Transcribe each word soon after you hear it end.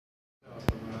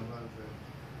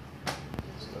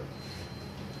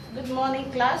Good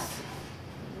morning, class.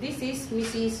 This is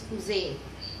Mrs. Husaien,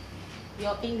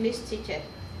 your English teacher,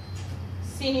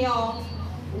 Senior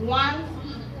 1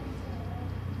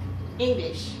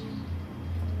 English.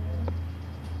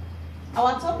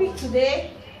 Our topic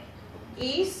today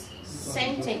is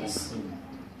sentence.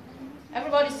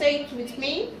 Everybody say it with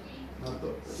me.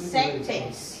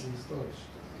 Sentence.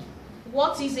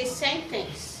 What is a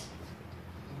sentence?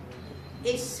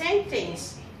 A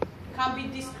sentence can be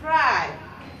described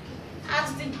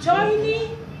as the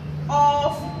joining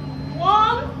of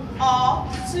one or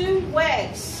two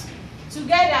words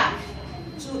together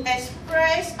to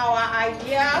express our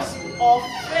ideas or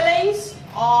feelings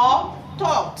or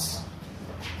thoughts.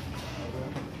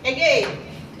 Again,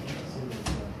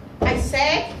 I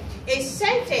said a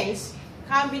sentence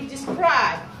can be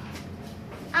described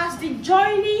as the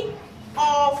joining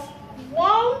of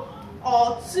one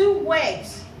or two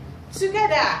words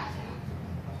together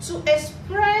to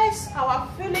express our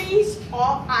feelings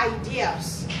or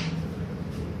ideas.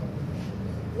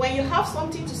 When you have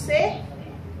something to say,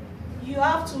 you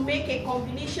have to make a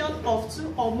combination of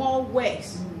two or more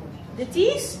words. That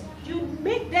is, you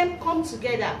make them come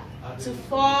together to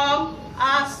form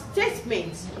a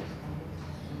statement.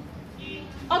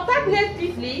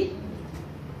 Alternatively,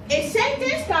 a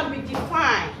sentence can be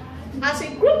defined as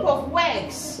a group of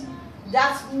words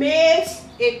that makes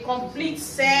a complete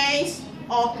sense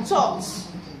or thoughts.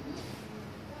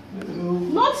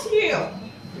 Not here.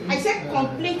 I said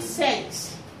complete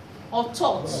sense or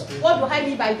thoughts. What do I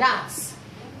mean by that?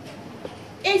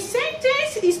 A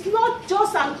sentence is not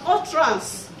just an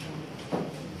utterance.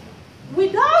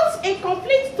 Without a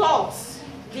complete thought,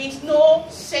 there is no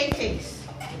sentence.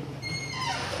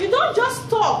 You don't just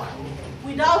talk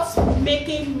without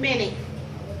making meaning.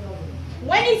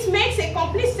 When it makes a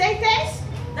complete sentence,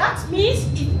 that means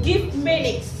it gives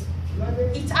meaning.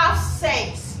 It has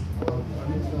sense.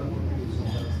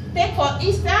 Take for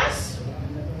instance,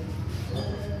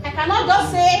 I cannot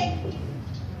just say,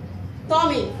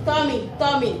 Tommy, Tommy,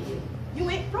 Tommy. You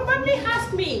will probably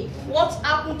ask me what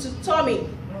happened to Tommy.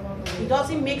 It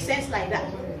doesn't make sense like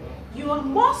that. You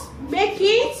must make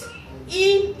it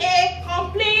in a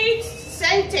complete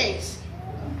sentence.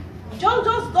 You don't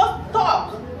just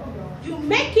talk. You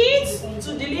make it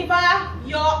to deliver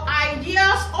your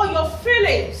ideas or your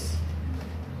feelings.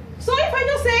 So if I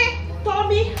just say,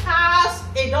 Tommy has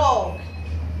a dog,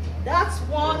 that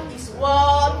one is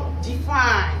well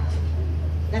defined.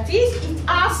 That is, it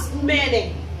has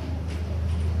meaning.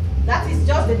 That is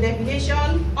just the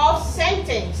definition of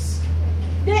sentence.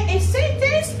 Then a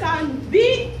sentence can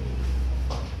be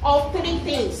of three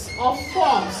things, or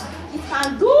forms. It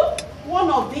can do one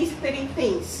of these three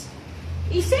things.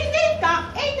 A sentence can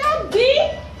either be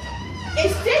a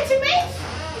statement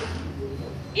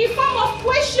in form of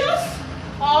questions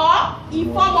or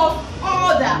in form of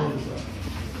order.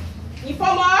 In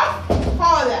form of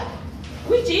order,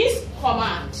 which is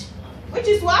command. Which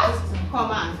is what?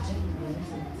 Command.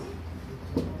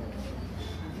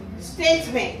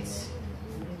 Statement.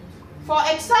 For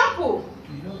example,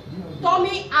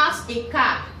 Tommy has a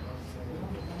car.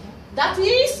 That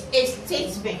is a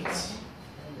statement.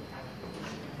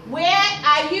 Where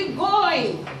are you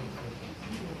going?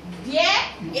 There,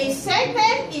 a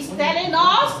sentence is telling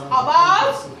us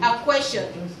about a question.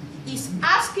 It's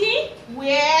asking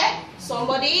where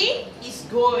somebody is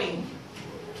going.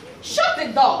 Shut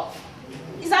the door.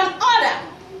 It's an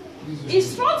order.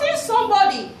 Instructing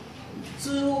somebody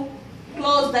to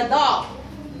close the door.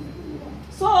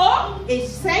 So, a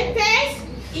sentence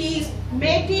is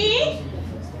making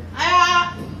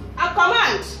a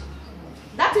command.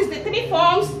 That is the three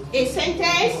forms a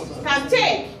sentence can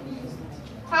take.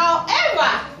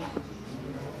 However,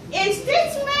 a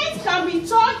statement can be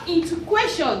turned into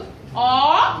question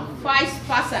or vice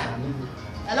versa.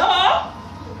 Hello?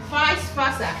 Vice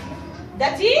versa.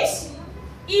 That is,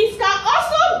 it can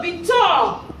also be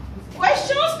turned.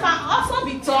 Questions can also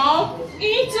be turned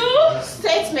into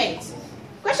statements.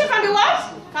 Question can be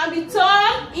what? Can be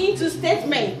turned into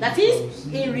statement. That is,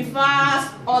 in reverse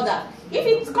order. If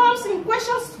it comes in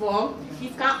questions form,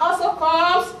 it can also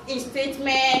come in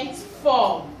statement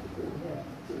form.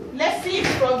 Let's see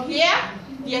from here.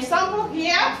 The example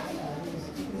here.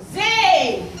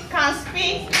 They can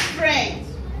speak French.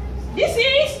 This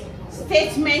is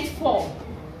statement form.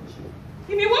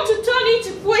 If you want to turn it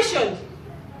into question,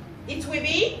 it will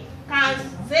be, can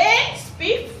they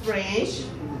speak French?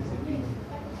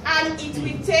 And it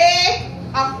will take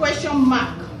a question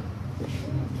mark.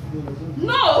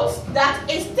 Note that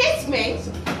a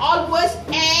statement always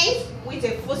ends with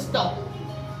a full stop.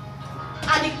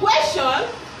 And the question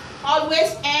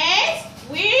always ends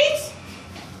with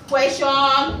question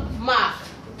mark.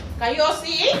 Can you all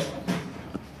see it?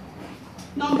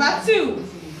 Number 2,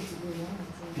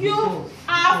 you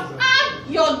have had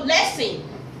your lesson.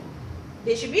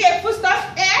 There should be a full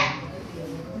stop here.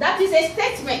 That is a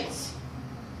statement.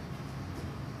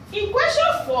 In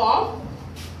question form,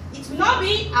 it will not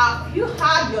be have you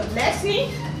had your lesson,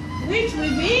 which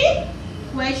will be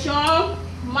question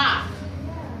mark.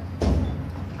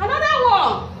 Another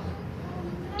one,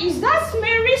 is that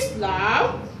Mary's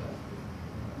lamb?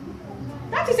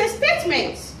 That is a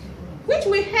statement which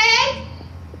we end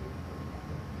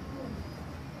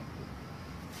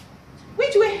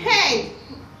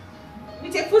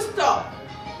with a full stop.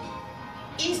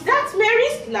 Is that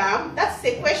Mary's lamb? That's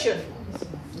a question.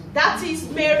 That is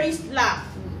Mary's lamb.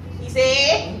 Is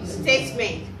a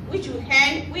statement which we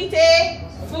end with a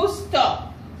full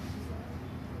stop.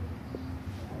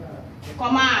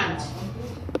 Command.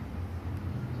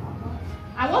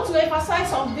 I want to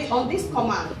emphasize on this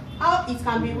command, how it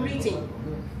can be written.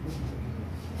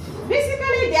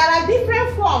 Basically, there are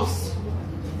different forms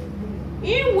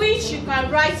in which you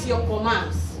can write your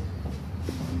commands.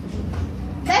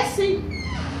 Let's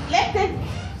take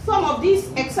some of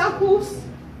these examples.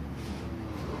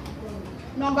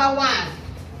 Number 1,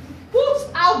 put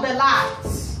out the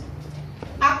lights.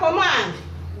 A command.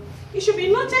 It should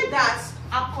be noted that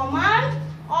a command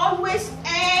always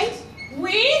ends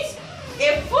with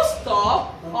a full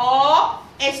stop or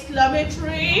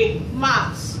exclamatory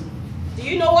marks. Do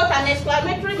you know what an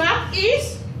exclamatory mark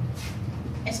is?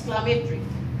 Exclamatory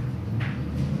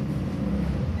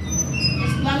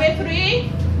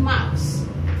marks.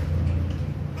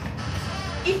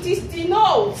 It is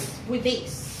denotes with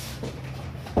this.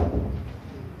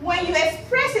 When you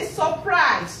express a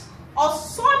surprise or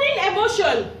sudden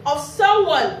emotion of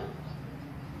someone,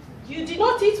 you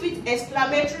denote it with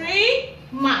exclamatory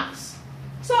marks.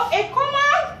 So a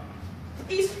command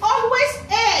is always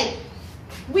end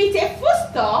with a full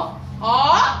stop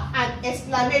or an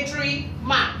exclamatory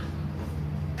mark.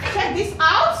 Check this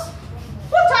out.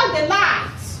 Put out the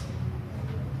lights.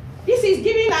 This is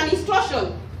giving an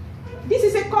instruction. This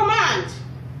is a command.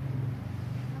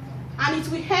 And it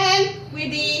will end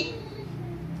with the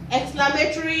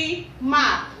exclamatory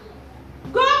mark.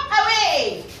 Go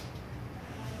away.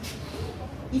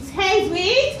 It ends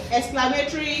with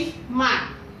exclamatory mark.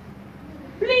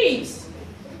 Please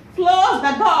close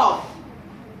the door.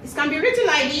 It can be written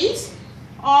like this,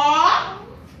 or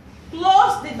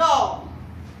close the door,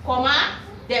 comma,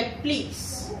 then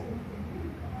please.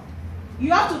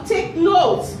 You have to take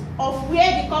note of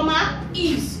where the comma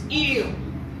is here.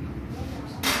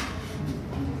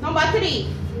 Number 3,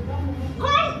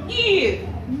 come here,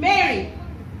 Mary.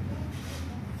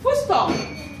 Full stop.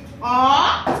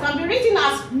 Or it can be written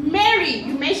as Mary.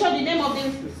 You mention the name of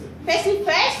the person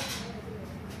first.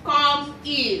 Come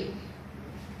here.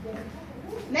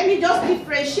 Let me just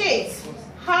differentiate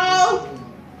how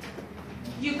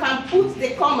you can put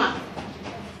the comma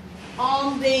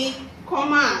on the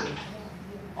command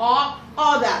or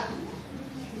order.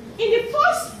 In the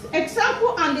first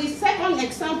example and the second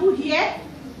example here,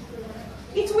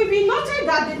 it will be noted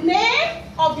that the name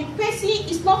of the person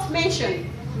is not mentioned,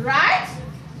 right?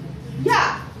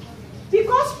 Yeah,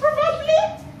 because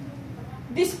probably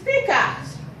the speaker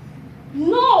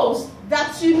knows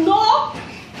that you know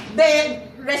the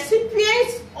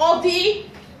recipient of the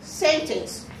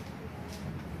sentence.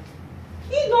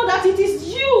 He knows that it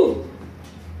is you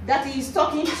that he is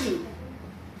talking to.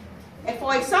 And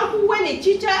for example, when a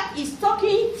teacher is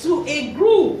talking to a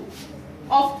group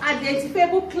of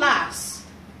identifiable class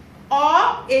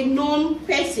or a known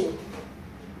person,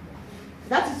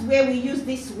 that is where we use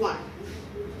this one.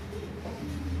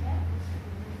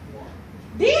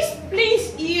 This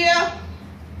please here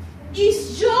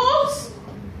is just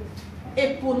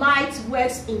a polite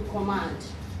words in command.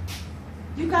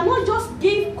 You cannot just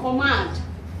give command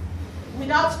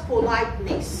without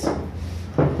politeness.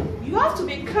 You have to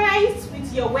be kind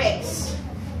with your words,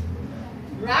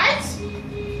 right?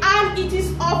 And it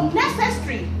is of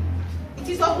necessary. It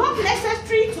is of not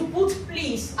necessary to put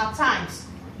please at times,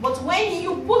 but when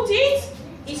you put it,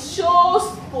 it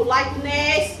shows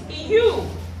politeness in you.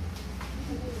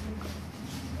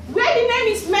 Where the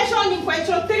name is mentioned in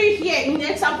question 3 here, in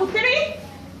example 3,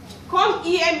 come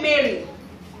here, Mary.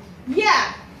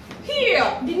 Yeah,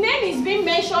 here, the name is being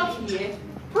mentioned here.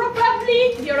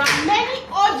 Probably there are many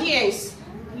audience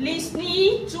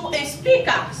listening to a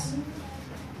speaker.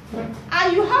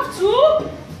 And you have to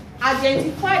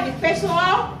identify the person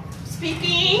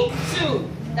speaking to.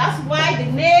 That's why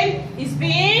the name is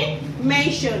being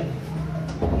mentioned.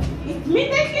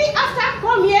 Immediately after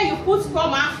come here, you put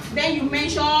comma, then you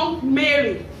mention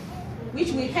Mary,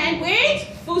 which will end with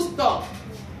full stop.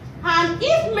 And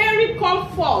if Mary comes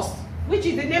first, which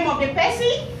is the name of the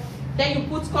person, then you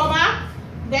put comma,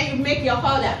 then you make your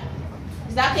order.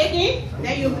 Is that taken?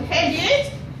 Then you end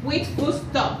it with full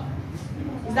stop.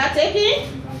 Is that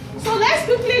taken? So let's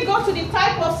quickly go to the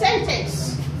type of sentence.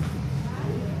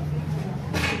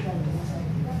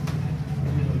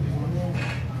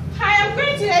 I am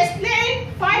going to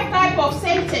explain 5 types of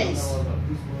sentence.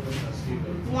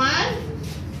 1.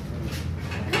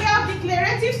 We have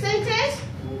declarative sentence.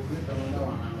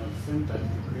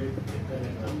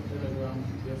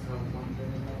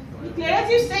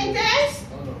 Declarative sentence.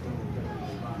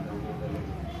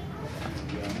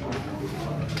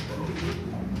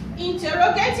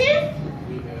 Interrogative.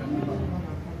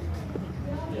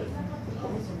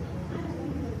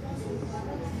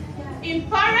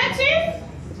 Imperative.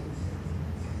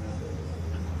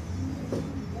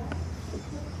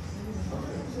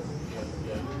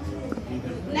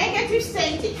 Negative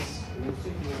sentence.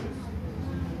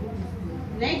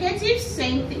 Negative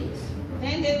sentence.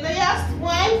 Then the last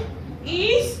one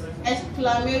is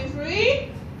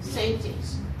exclamatory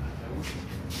sentence.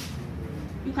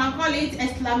 You can call it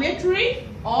exclamatory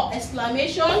or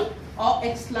exclamation or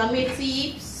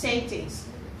exclamative sentence.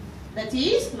 That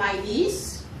is like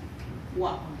this.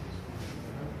 Wow.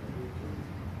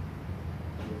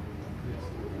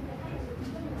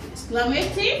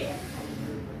 Exclamative,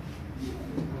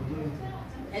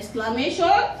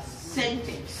 exclamation,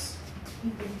 sentence.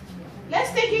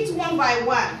 Let's take it one by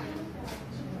one.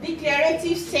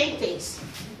 Declarative sentence.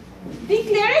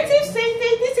 Declarative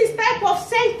sentence, this is type of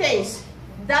sentence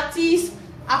that is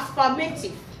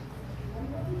affirmative.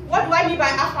 What do I mean by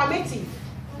affirmative?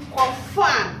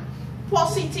 Confirm,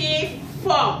 positive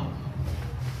form.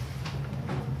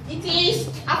 It is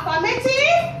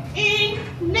affirmative in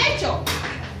nature.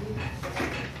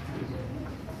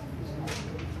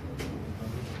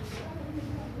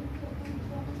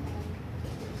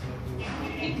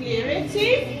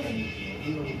 Declarative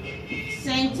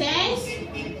sentence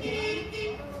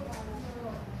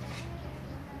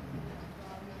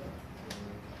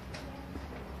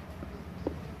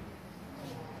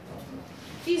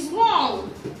is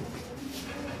one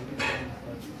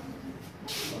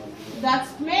that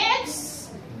makes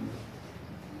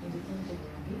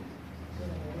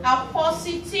a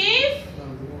positive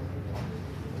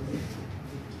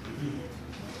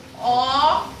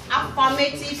or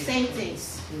affirmative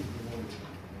sentence.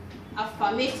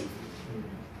 Affirmative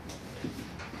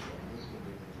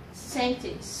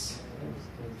sentence.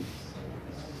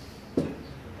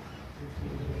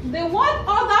 The word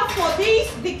order for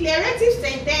this declarative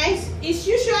sentence is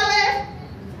usually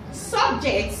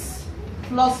subjects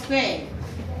plus verb.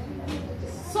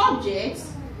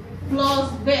 Subjects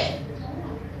plus verb.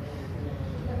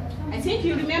 I think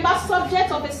you remember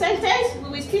subject of a sentence. We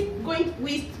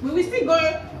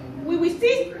will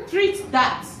still treat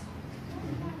that.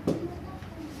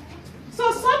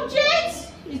 So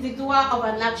subject is the doer of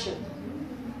an action.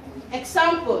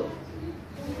 Example.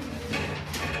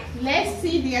 Let's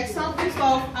see the examples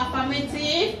of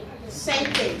affirmative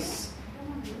sentence.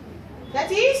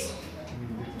 That is,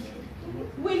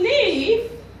 we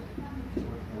live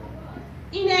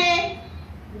in a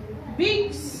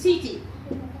big city.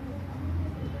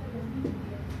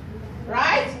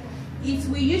 Right? It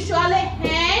will usually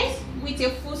end with a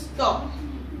full stop.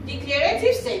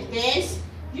 Declarative sentence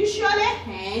usually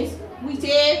ends with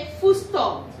a full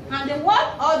stop. And the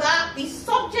word order is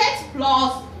subject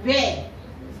plus verb.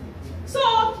 So,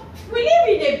 we live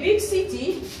in a big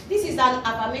city. This is an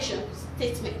affirmation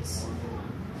statement.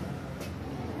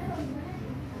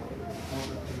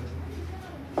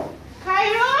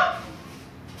 Cairo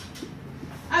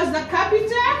as the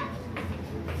capital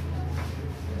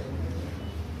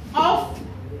of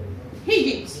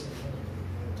Egypt.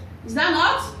 Is that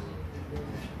not?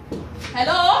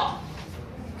 Hello?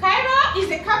 Cairo is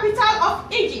the capital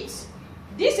of Egypt.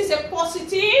 This is a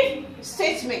positive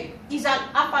statement. It's an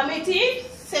affirmative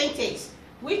sentence,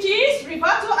 which is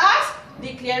referred to as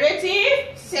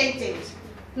declarative sentence.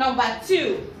 Number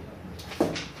 2,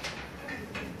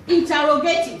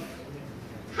 interrogative.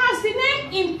 As the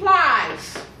name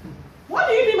implies, what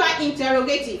do you mean by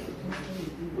interrogative?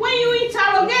 When you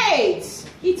interrogate,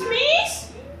 it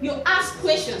means you ask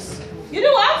questions. You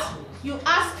do what? You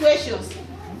ask questions.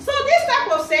 So this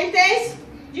type of sentence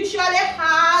usually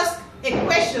has a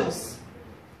questions.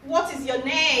 What is your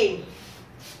name?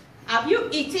 Have you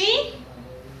eaten?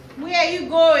 Where are you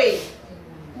going?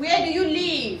 Where do you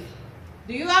live?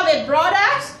 Do you have a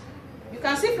brother? You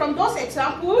can see from those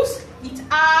examples, it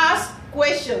asks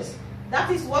questions. That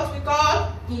is what we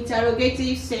call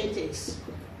interrogative sentence.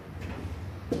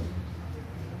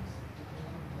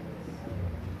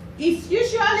 It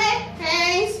usually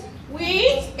ends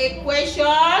with a question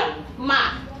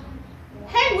mark.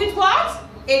 End with what?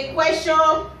 A question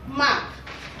mark.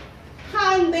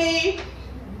 And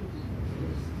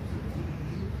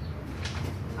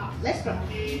let's try.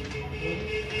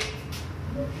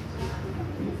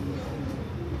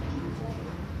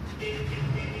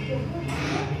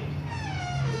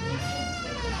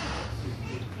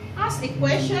 Ask the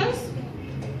questions.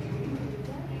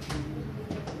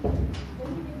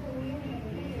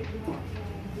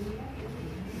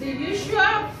 The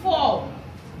usual form.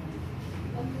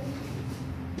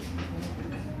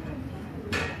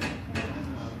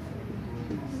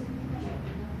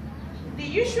 The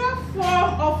usual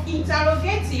form of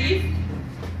interrogative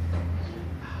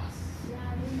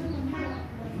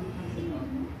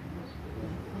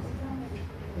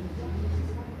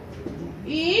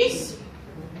is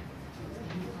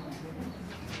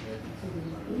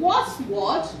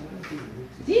what?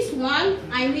 This one,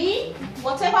 I mean,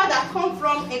 whatever that comes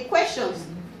from a question,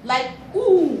 like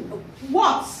who,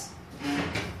 what,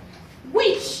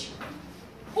 which,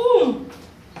 whom,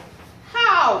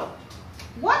 how,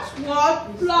 what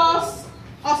word plus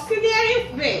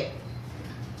auxiliary verb.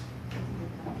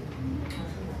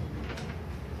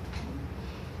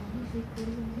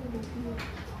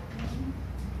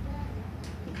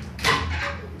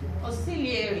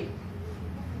 Auxiliary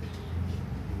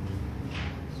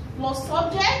plus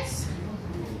subject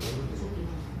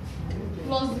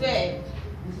plus verb.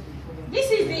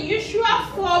 This is the usual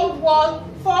form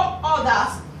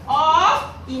orders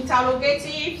of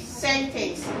interrogative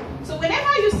sentence. So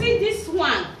whenever you see this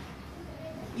one,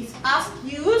 it asks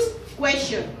you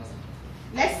question.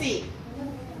 Let's see.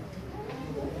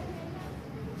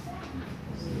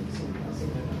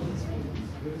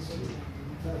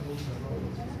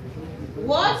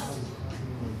 What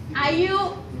are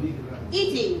you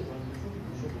eating?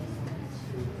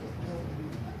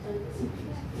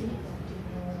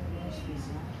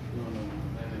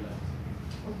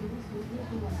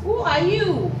 Who are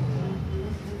you?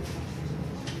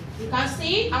 You can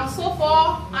see, and so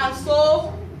forth, and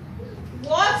so.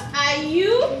 What are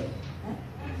you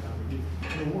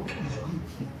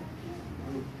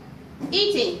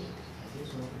eating?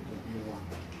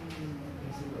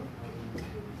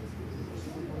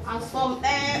 And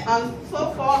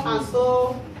so forth, and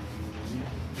so.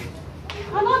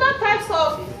 Another types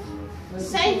of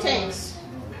sentence,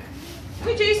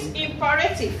 which is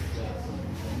imperative.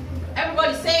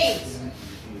 Everybody say it.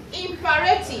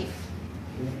 Imperative.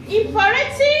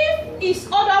 Imperative is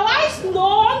otherwise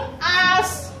known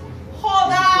as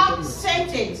order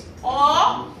sentence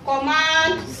or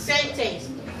command sentence.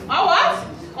 Or what?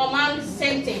 Command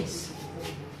sentence.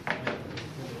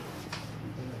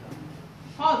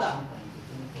 Order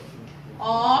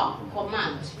or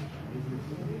command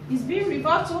is being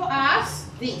referred to as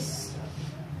this.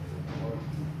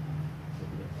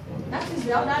 That is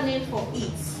the other name for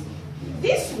it.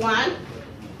 This one,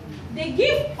 they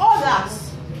give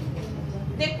orders.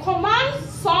 They command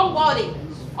somebody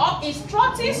or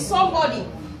instructing somebody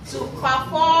to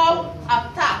perform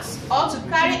a task or to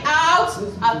carry out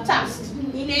a task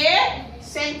in a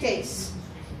sentence.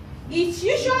 It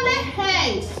usually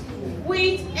ends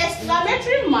with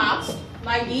exclamatory marks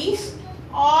like this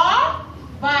or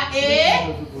by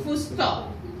a full stop.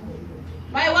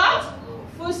 By what?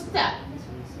 Full stop.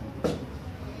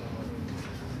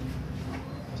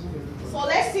 So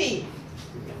let's see.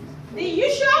 The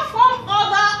usual form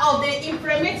order of the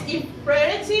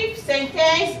imperative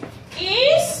sentence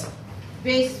is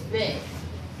base verb.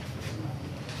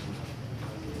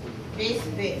 Base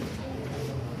verb.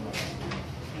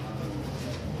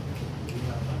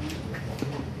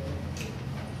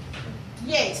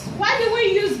 Yes. Why do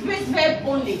we use base verb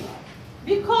only?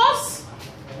 Because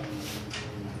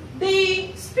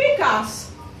the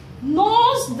speakers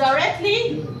knows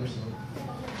directly.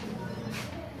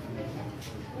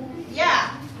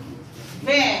 Yeah,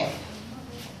 verb.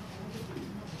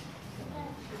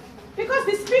 Because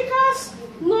the speakers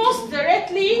knows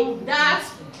directly that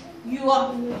you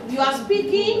are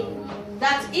speaking,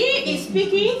 that he is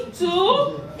speaking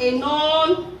to a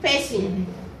known person.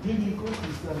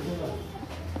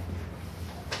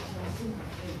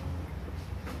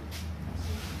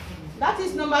 That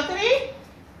is number 3.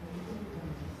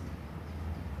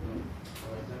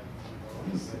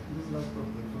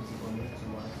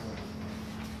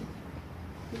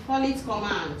 We call it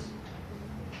command.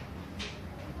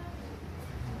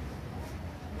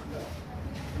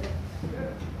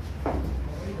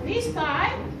 This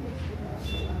time,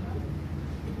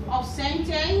 of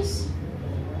sentence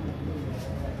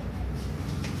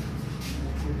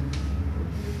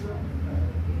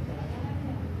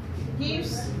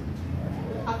gives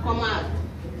a command.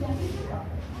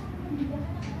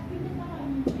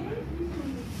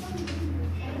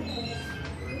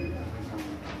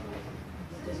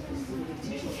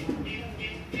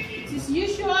 It is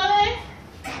usually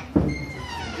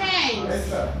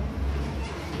hence.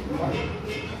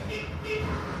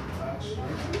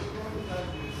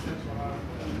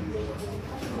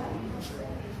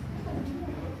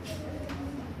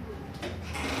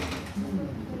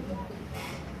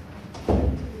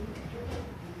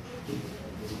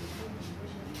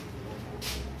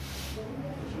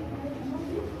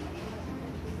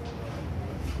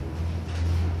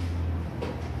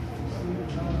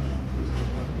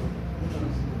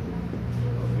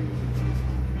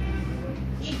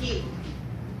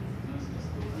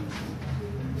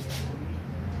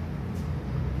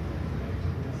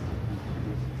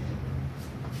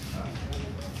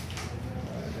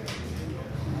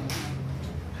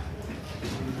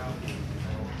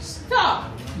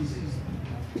 Stop.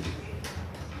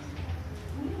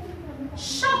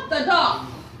 Shut the door.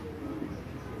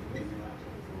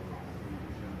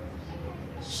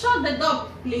 Shut the door,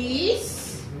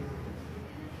 please.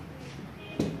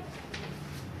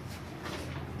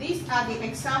 These are the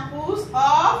examples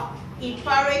of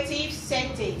imperative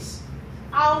sentence.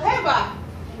 However,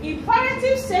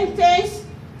 imperative sentence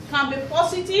can be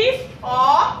positive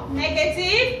or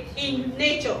negative in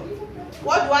nature.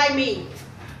 What do I mean?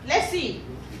 Let's see.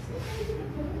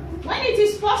 When it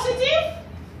is positive,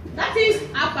 that is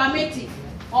affirmative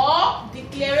or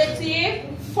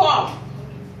declarative form,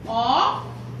 or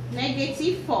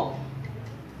negative form.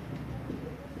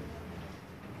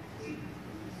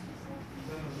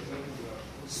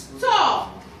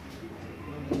 Stop.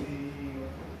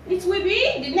 It will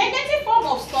be, the negative form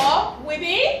of stop will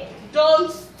be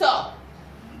don't stop.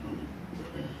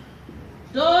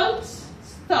 Don't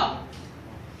stop.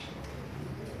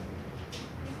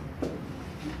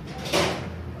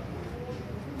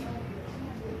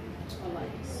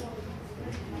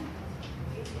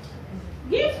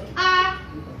 Give her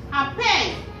a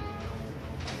pen.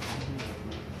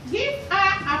 Give her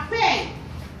a pen.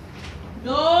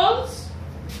 Don't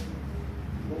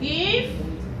give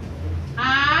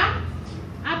her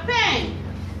a pen.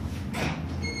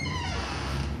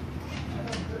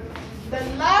 The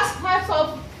last part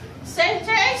of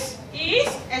sentence is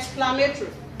exclamatory.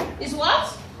 Is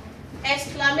what?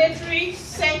 Exclamatory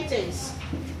sentence.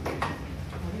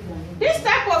 This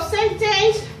type of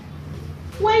sentence,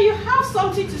 when you have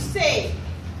something to say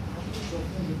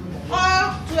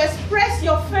or to express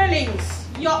your feelings,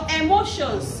 your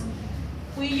emotions,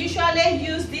 we usually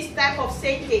use this type of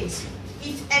sentence.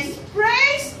 It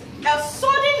expresses a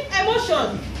sudden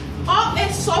emotion or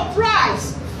a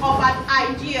surprise of an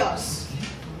idea.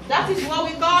 That is what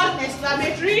we call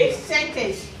exclamatory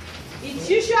sentence. It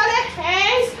usually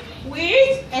ends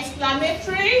with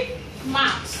exclamatory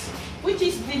marks, which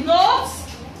is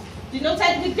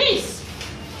denoted with this.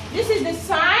 This is the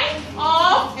sign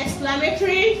of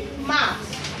exclamatory marks.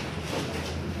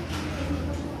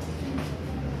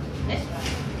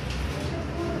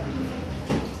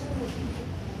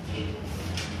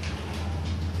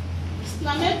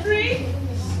 Exclamatory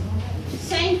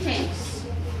sentence.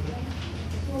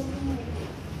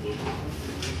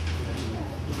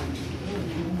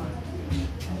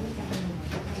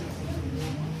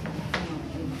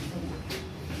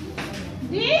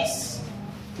 This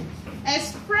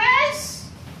express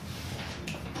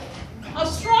a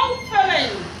strong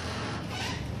feeling,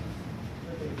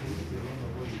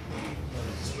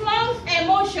 strong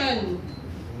emotion,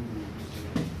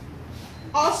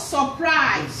 or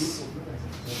surprise.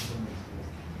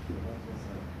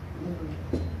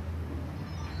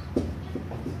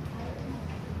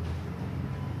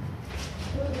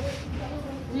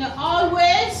 You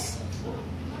always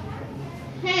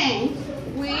end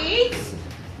with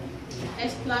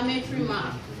exclamatory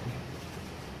mark.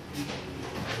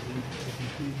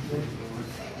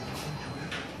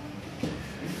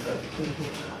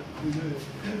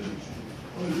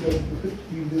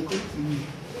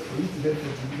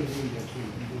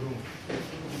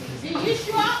 The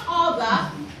usual order.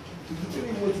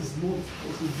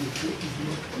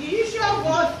 The usual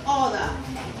word order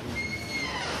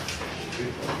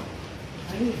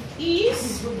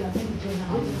is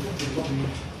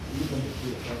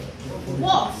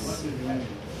was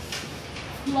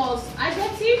plus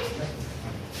adjective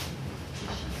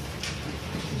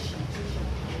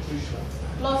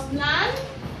plus noun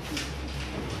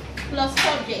plus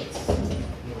subject.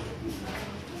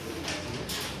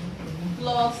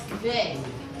 plus verb.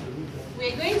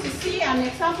 We're going to see an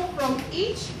example from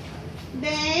each.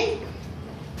 Then,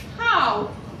 how.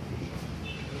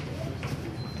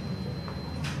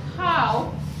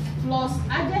 How plus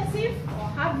adjective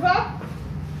or adverb.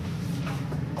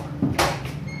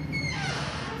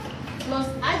 Plus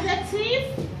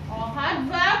adjective or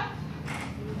adverb.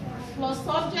 Plus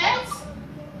subject.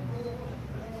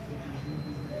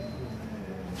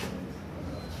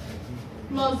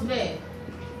 Plus verb.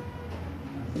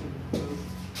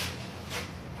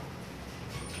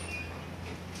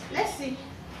 Let's see.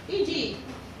 E.g.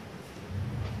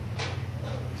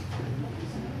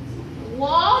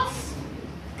 What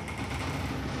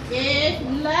a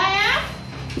liar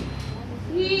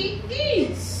he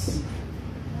is.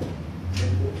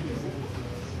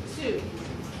 2.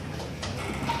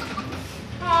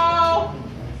 How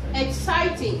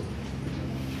exciting.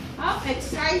 How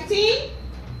exciting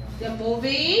the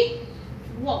movie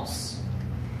was.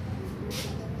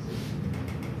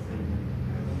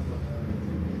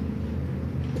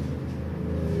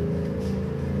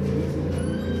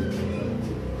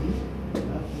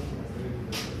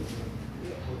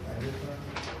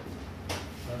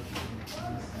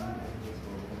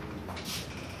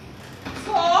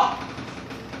 So,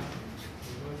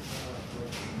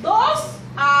 those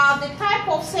are the type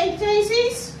of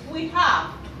sentences we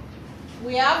have.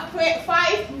 We have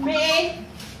 5 main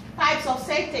types of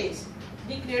sentence: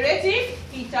 declarative,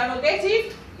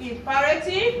 interrogative,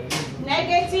 imperative,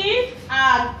 negative,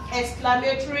 and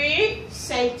exclamatory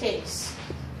sentence.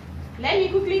 Let me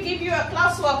quickly give you a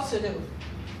classwork to do.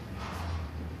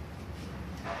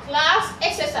 Class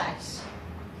exercise.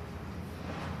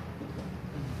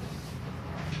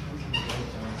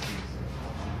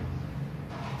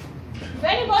 If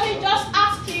anybody just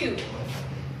asks you,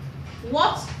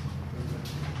 what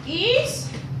is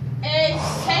a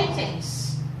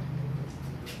sentence?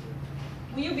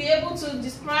 Will you be able to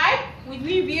describe? Will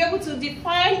we be able to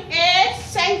define a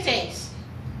sentence?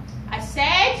 I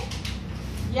said,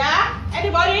 yeah,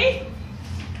 anybody?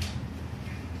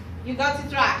 You got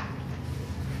it right.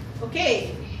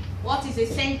 Okay, what is a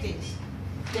sentence?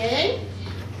 Then,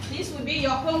 this will be your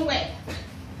homework.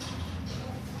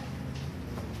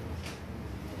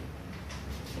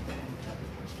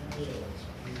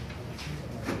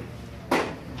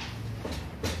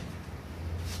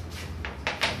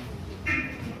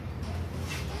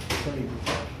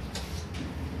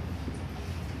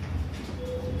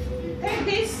 Take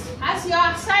this as your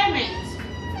assignment.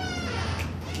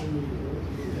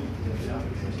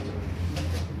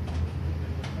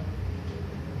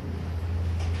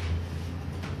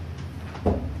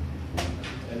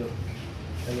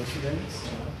 Hello students.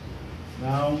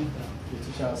 Now the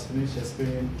teacher has finished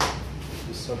explaining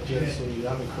the subject, so you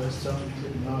have a question.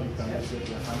 Now you can raise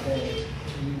your hand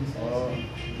or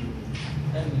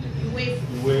You wave.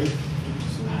 you wave.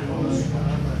 So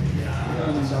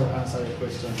the teacher will answer your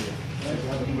question here. So if you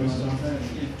have a question,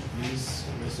 please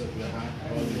raise up your hand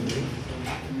or you wave. So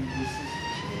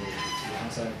you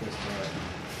answer your question.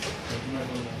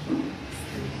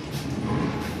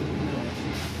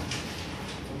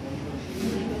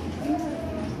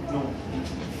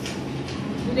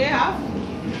 Do they have?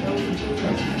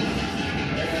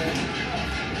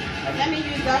 Let me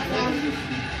use that one.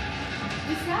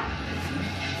 This one?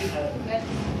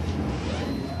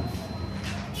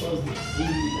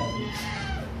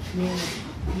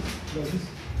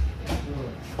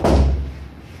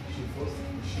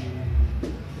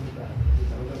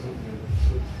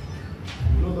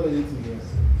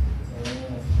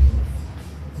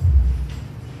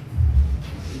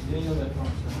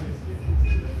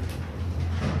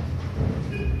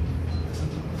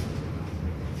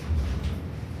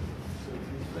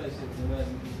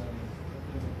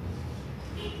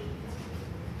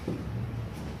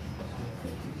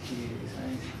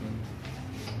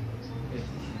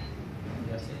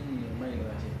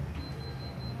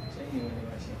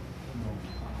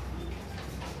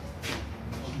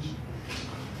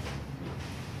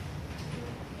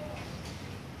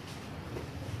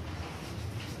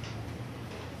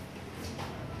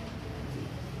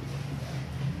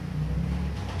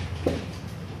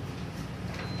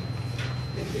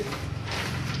 Okay.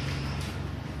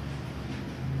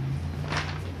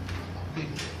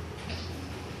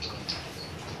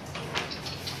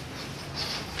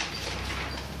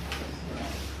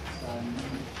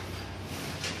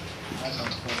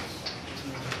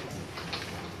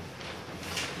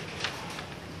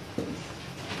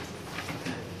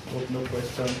 Hope no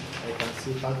question. I can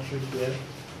see Patrick there.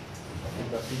 And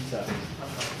the teacher.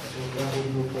 So if you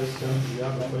have no question, if you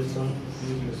have a question,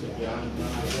 please raise up your hand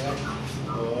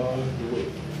or the way.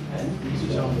 The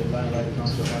teacher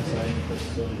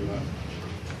question you have.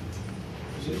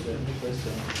 So if any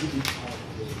question,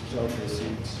 shall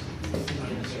proceed.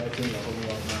 Writing your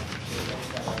homework now.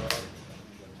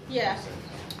 Yeah.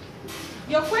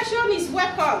 Your question is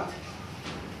welcome.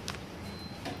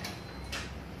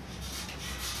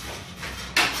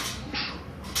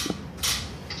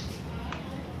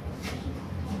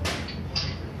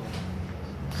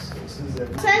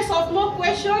 Sense of no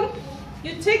question,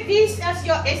 you take this as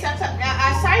your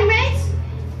assignment.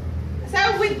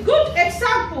 So with good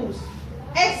examples,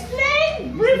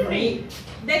 explain briefly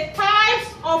the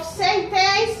types of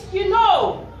sentence you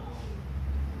know.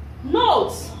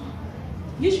 Notes.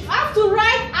 You should have to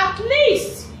write at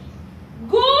least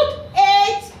good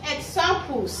 8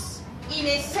 examples in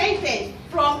a sentence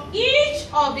from each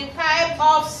of the type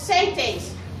of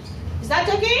sentence. Is that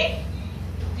okay?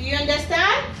 Do you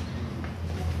understand?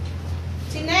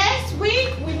 Till next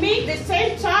week, we meet the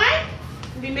same time.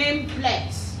 Remain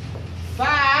blessed.